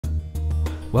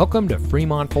Welcome to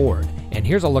Fremont Ford, and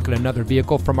here's a look at another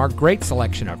vehicle from our great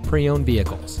selection of pre-owned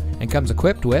vehicles, and comes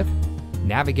equipped with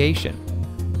navigation,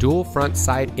 dual front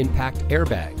side impact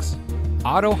airbags,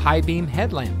 auto high beam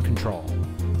headlamp control,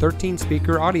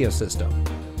 13-speaker audio system,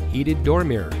 heated door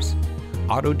mirrors,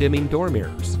 auto dimming door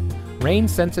mirrors, rain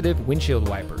sensitive windshield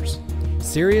wipers,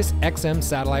 Sirius XM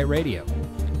satellite radio,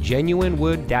 genuine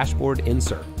wood dashboard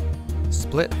insert,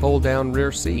 split fold down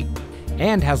rear seat,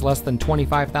 and has less than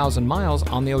 25,000 miles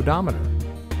on the odometer.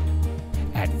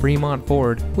 At Fremont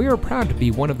Ford, we are proud to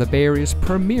be one of the Bay Area's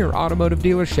premier automotive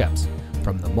dealerships.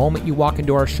 From the moment you walk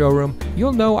into our showroom,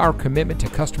 you'll know our commitment to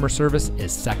customer service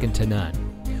is second to none.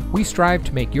 We strive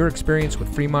to make your experience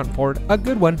with Fremont Ford a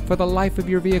good one for the life of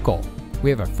your vehicle. We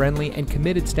have a friendly and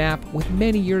committed staff with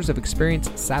many years of experience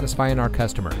satisfying our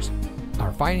customers.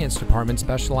 Our finance department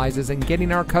specializes in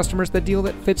getting our customers the deal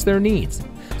that fits their needs.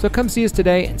 So come see us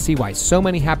today and see why so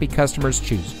many happy customers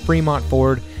choose Fremont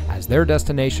Ford as their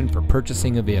destination for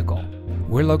purchasing a vehicle.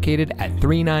 We're located at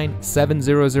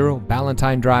 39700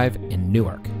 Balentine Drive in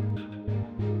Newark.